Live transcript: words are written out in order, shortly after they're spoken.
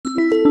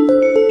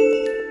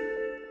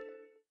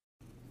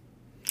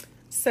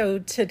So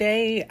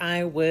today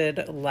I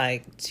would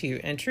like to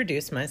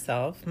introduce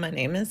myself. My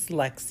name is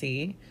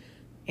Lexie,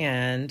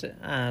 and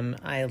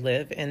I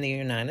live in the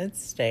United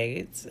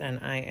States, and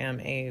I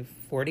am a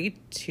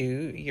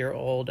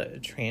 42-year-old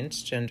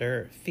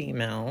transgender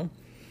female.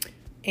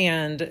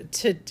 And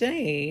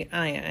today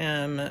I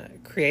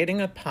am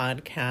creating a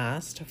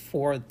podcast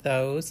for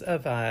those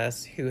of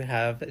us who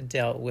have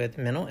dealt with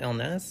mental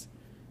illness,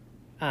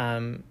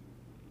 anxiety,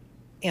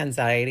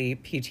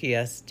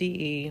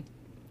 PTSD,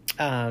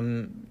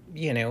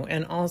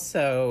 and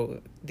also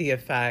the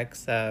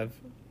effects of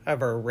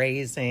our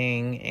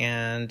raising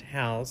and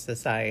how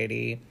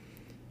society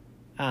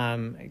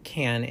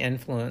can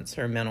influence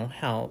our mental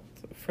health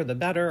for the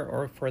better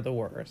or for the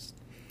worse.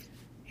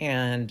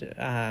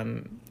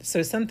 And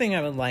so something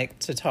I would like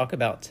to talk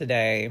about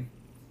today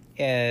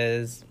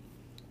is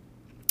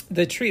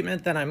the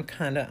treatment that I'm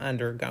kind of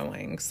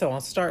undergoing. So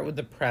I'll start with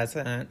the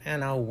present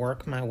and I'll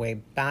work my way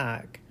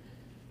back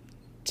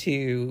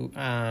to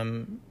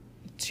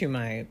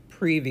my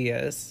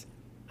previous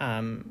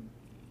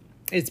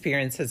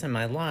experiences in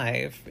my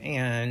life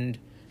and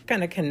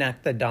kind of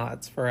connect the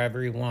dots for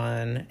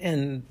everyone.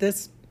 And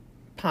this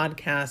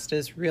podcast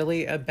is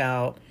really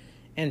about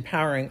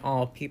empowering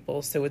all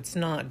people. So it's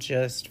not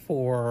just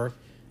for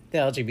the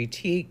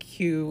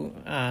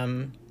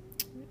LGBTQ,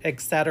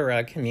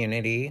 etc.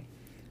 community,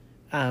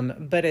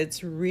 but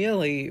it's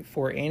really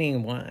for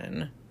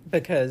anyone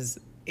because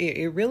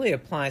it really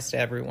applies to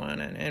everyone.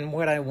 And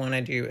what I want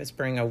to do is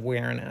bring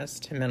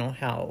awareness to mental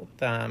health.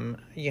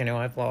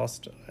 I've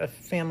lost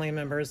family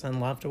members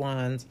and loved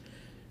ones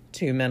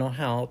to mental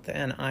health,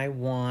 and I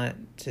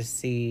want to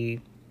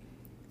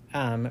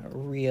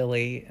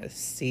really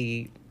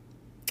see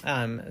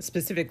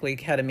specifically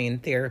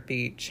ketamine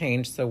therapy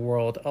change the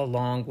world,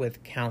 along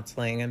with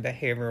counseling and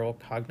behavioral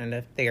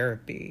cognitive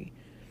therapy,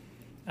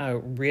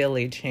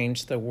 really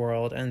change the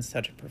world in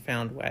such a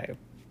profound way.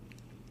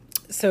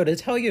 So to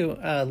tell you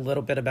a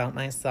little bit about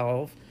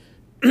myself,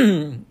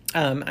 I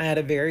had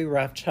a very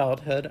rough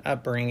childhood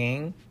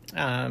upbringing.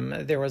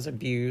 There was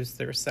abuse,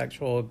 there was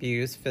sexual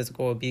abuse,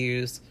 physical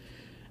abuse.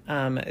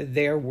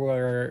 There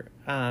were,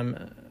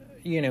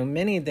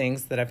 many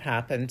things that have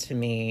happened to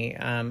me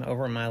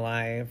over my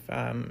life.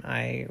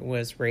 I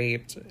was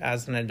raped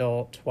as an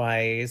adult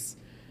twice.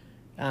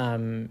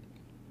 I've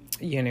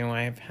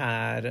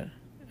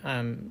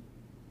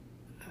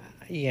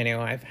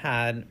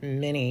had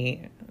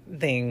many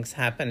things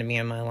happen to me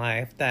in my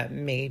life that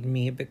made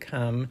me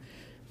become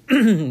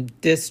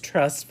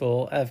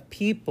distrustful of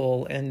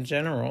people in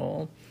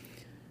general.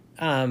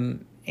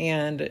 And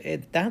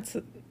that's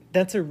a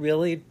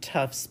really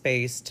tough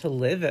space to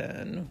live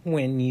in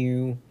when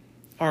you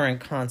are in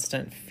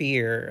constant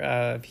fear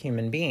of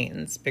human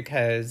beings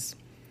because,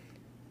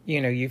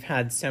 you've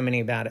had so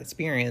many bad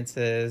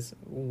experiences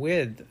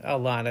with a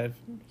lot of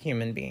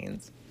human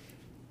beings.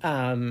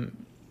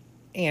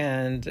 And,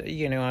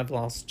 I've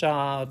lost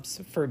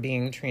jobs for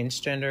being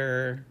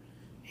transgender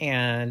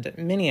and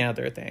many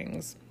other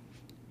things.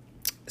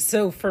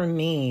 So for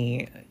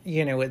me,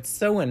 it's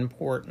so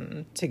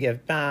important to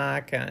give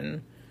back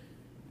and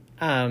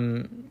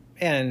now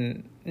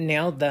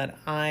that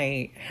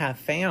I have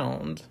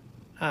found,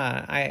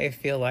 I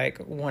feel like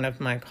one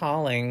of my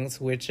callings,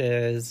 which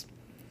is,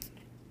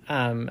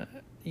 ketamine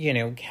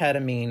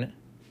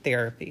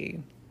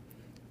therapy.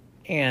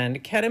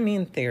 And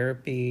ketamine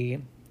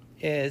therapy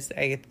is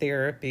a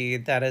therapy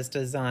that is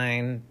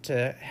designed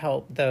to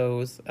help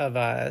those of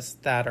us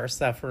that are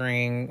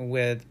suffering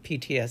with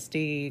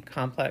PTSD,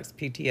 complex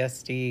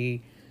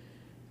PTSD,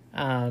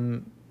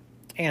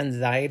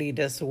 anxiety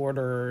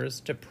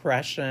disorders,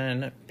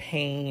 depression,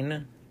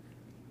 pain,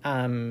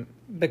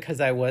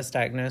 because I was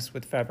diagnosed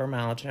with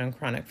fibromyalgia and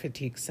chronic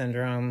fatigue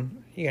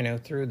syndrome,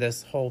 through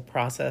this whole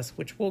process,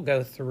 which we'll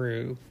go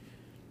through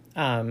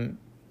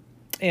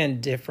in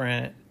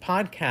different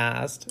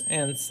podcasts.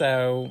 And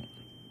so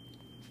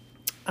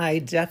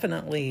I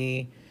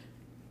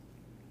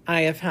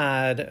have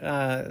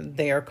had,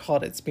 they are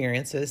called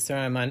experiences. So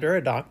I'm under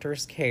a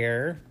doctor's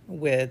care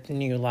with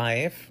New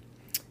Life.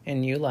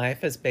 And New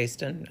Life is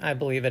based in, I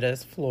believe it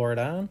is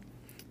Florida.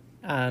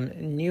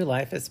 New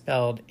Life is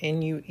spelled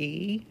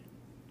N-U-E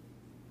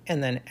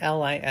and then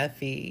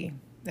L-I-F-E.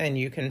 And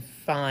you can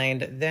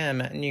find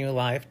them at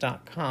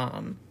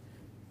newlife.com.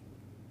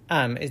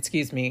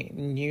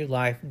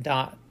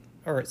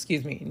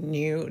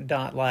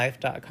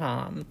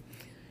 new.life.com.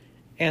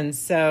 And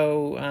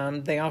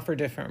so they offer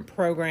different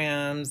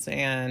programs,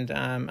 and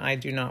I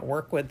do not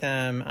work with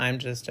them. I'm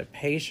just a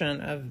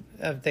patient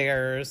of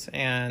theirs,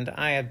 and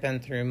I have been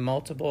through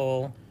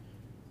multiple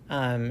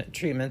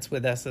treatments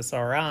with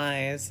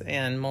SSRIs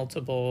and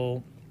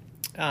multiple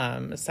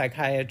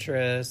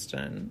psychiatrists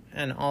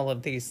and all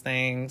of these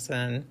things.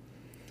 And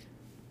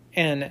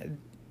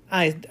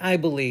I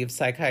believe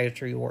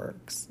psychiatry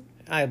works.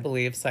 I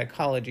believe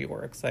psychology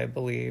works. I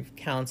believe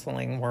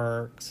counseling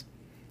works.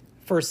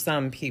 For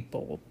some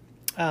people,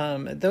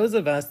 those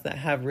of us that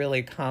have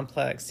really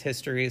complex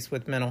histories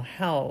with mental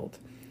health,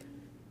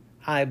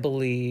 I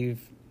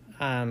believe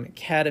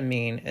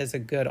ketamine is a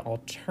good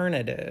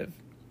alternative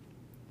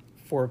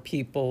for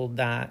people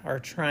that are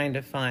trying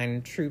to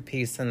find true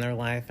peace in their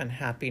life and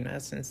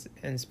happiness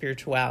and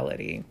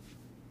spirituality.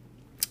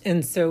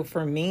 And so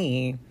for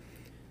me,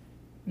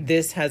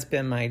 this has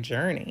been my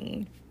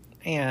journey.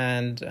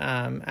 And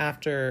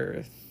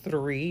after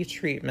 3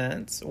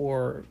 treatments,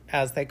 or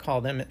as they call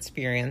them,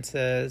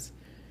 experiences,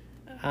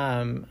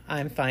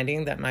 I'm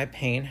finding that my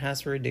pain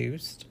has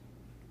reduced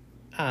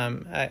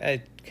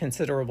a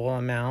considerable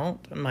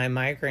amount. My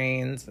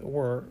migraines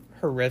were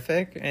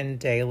horrific and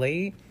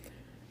daily.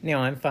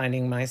 Now I'm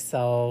finding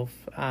myself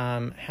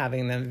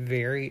having them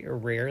very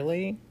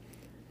rarely,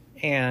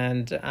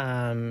 and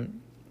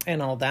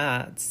all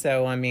that.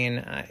 So, I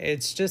mean,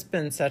 it's just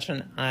been such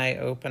an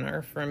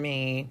eye-opener for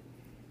me,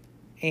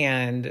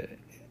 and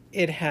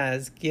it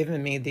has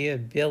given me the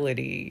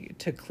ability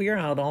to clear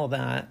out all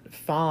that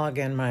fog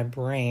in my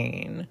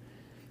brain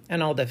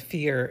and all the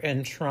fear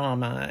and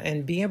trauma,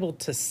 and be able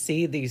to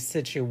see these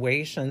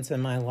situations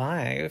in my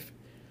life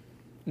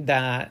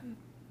that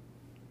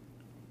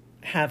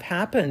have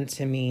happened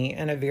to me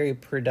in a very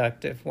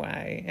productive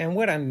way. And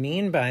what I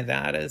mean by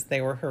that is they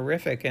were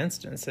horrific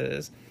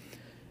instances,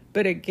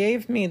 but it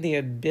gave me the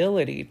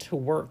ability to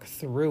work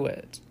through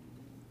it,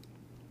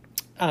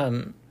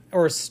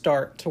 or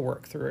start to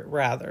work through it,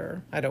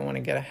 rather. I don't want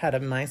to get ahead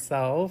of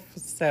myself.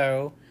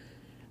 So,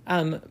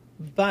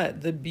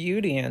 but the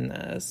beauty in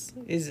this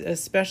is,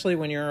 especially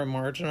when you're a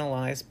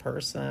marginalized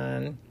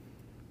person,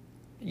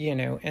 you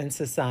know, in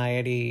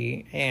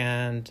society,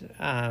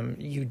 and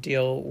you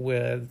deal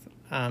with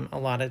a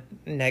lot of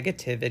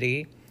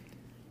negativity,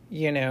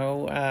 you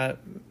know,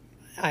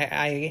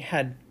 I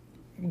had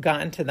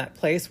gotten to that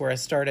place where I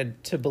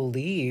started to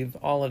believe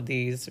all of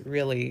these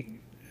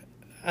really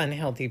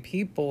unhealthy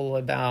people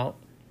about,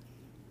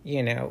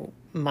 you know,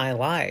 my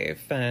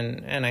life,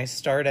 and I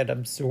started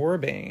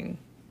absorbing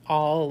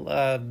all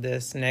of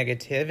this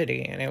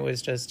negativity, and it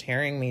was just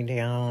tearing me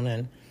down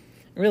and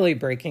really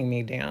breaking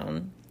me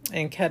down.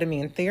 And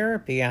ketamine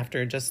therapy,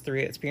 after just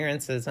 3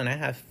 experiences, and I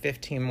have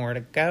 15 more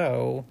to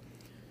go,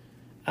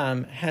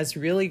 has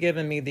really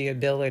given me the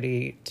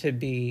ability to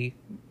be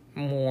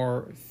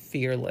more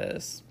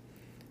fearless,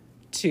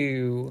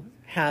 to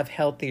have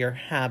healthier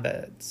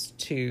habits,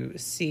 to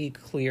see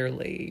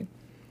clearly.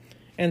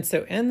 And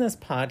so in this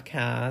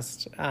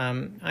podcast,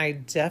 I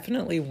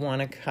definitely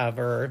want to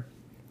cover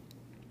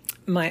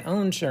my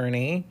own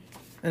journey.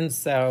 And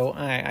so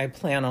I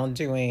plan on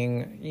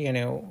doing, you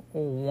know,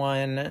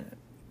 one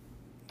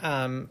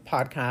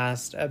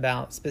podcast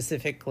about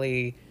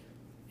specifically,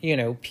 you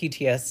know,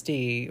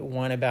 PTSD,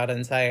 one about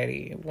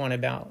anxiety, one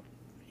about,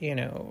 you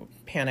know,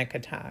 panic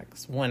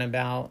attacks, one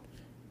about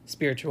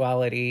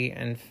spirituality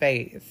and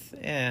faith,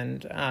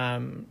 and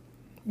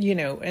you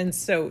know, and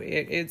so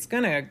it's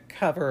going to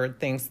cover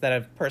things that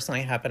have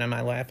personally happened in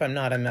my life. I'm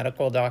not a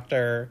medical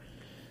doctor,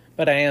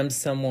 but I am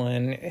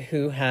someone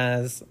who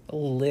has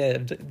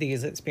lived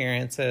these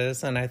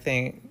experiences, and I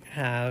think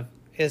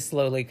is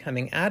slowly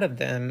coming out of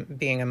them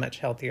being a much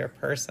healthier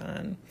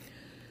person.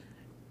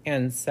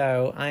 And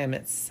so I am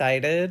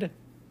excited,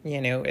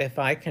 you know, if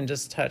I can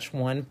just touch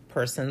one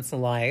person's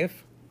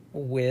life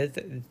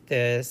with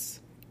this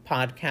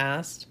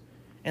podcast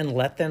and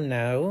let them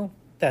know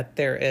that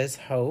there is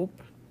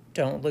hope.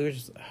 Don't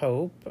lose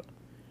hope.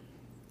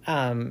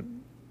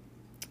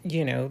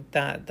 You know,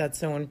 that's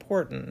so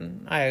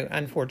important. I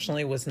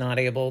unfortunately was not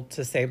able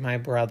to save my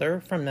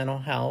brother from mental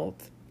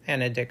health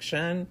and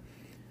addiction.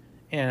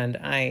 And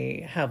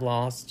I have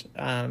lost,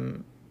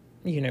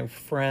 you know,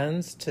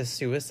 friends to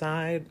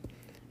suicide.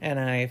 And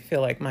I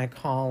feel like my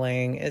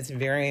calling is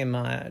very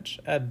much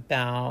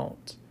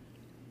about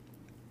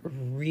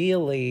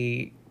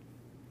really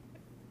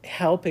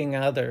helping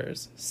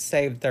others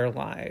save their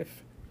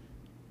life,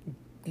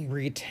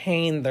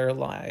 retain their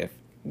life,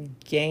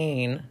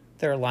 gain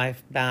their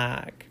life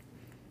back,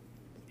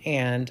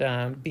 and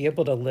be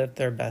able to live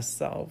their best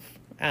self,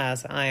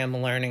 as I am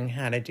learning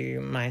how to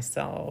do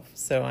myself.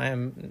 So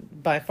I'm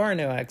by far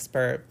no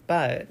expert,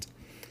 but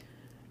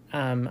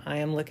I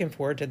am looking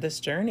forward to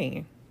this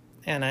journey.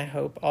 And I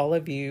hope all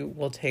of you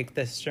will take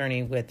this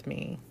journey with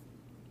me.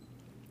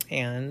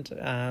 And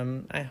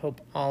I hope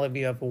all of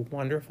you have a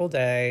wonderful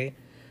day.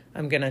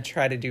 I'm going to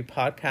try to do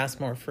podcasts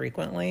more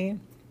frequently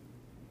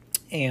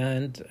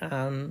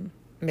and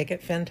make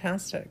it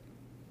fantastic.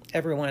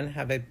 Everyone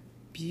have a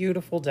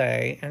beautiful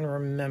day. And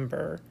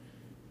remember,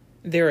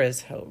 there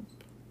is hope.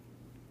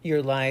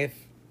 Your life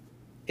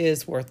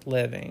is worth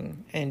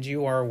living, and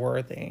you are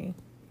worthy,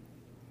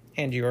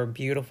 and you are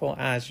beautiful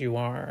as you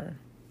are.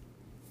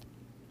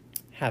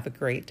 Have a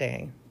great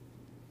day.